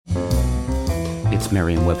It's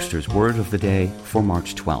Merriam-Webster's Word of the Day for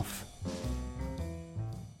March 12th.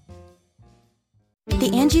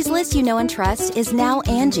 The Angie's List you know and trust is now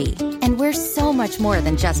Angie, and we're so much more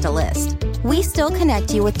than just a list. We still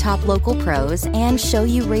connect you with top local pros and show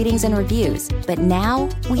you ratings and reviews, but now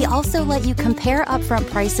we also let you compare upfront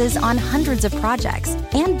prices on hundreds of projects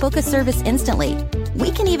and book a service instantly.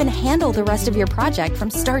 We can even handle the rest of your project from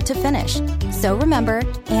start to finish. So remember,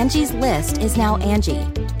 Angie's List is now Angie,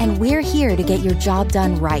 and we're here to get your job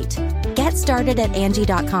done right. Get started at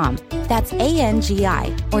Angie.com. That's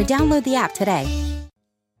ANGI, or download the app today.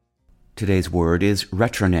 Today's word is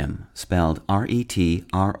retronym, spelled R-E-T-R-O-N-Y-M.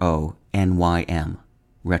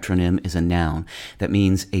 Retronym is a noun that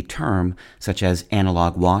means a term such as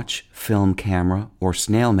analog watch, film camera, or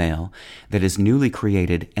snail mail that is newly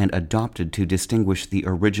created and adopted to distinguish the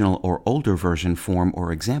original or older version, form,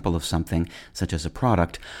 or example of something, such as a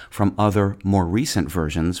product, from other, more recent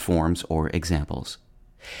versions, forms, or examples.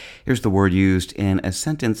 Here's the word used in a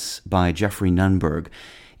sentence by Jeffrey Nunberg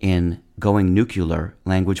in Going Nuclear,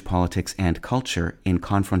 Language, Politics, and Culture in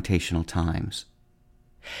Confrontational Times.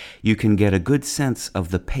 You can get a good sense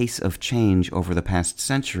of the pace of change over the past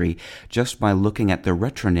century just by looking at the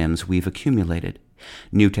retronyms we've accumulated.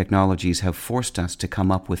 New technologies have forced us to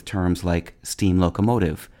come up with terms like steam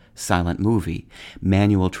locomotive, silent movie,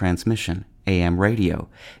 manual transmission, AM radio,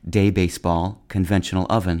 day baseball, conventional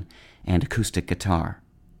oven, and acoustic guitar.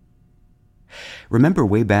 Remember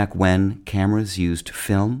way back when cameras used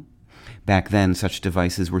film? Back then, such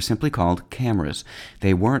devices were simply called cameras.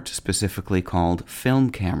 They weren't specifically called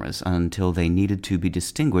film cameras until they needed to be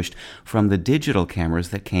distinguished from the digital cameras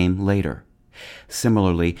that came later.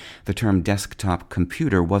 Similarly, the term desktop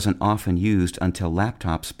computer wasn't often used until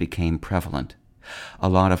laptops became prevalent. A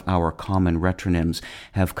lot of our common retronyms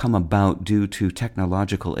have come about due to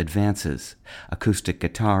technological advances. Acoustic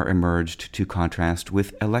guitar emerged to contrast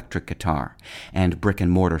with electric guitar, and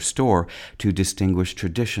brick-and-mortar store to distinguish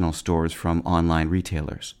traditional stores from online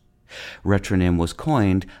retailers. Retronym was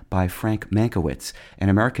coined by Frank Mankiewicz, an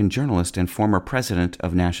American journalist and former president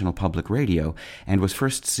of National Public Radio, and was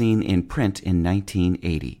first seen in print in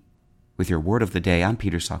 1980. With your Word of the Day, I'm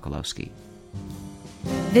Peter Sokolowski.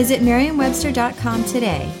 Visit Merriam-Webster.com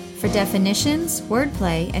today for definitions,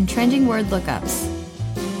 wordplay, and trending word lookups.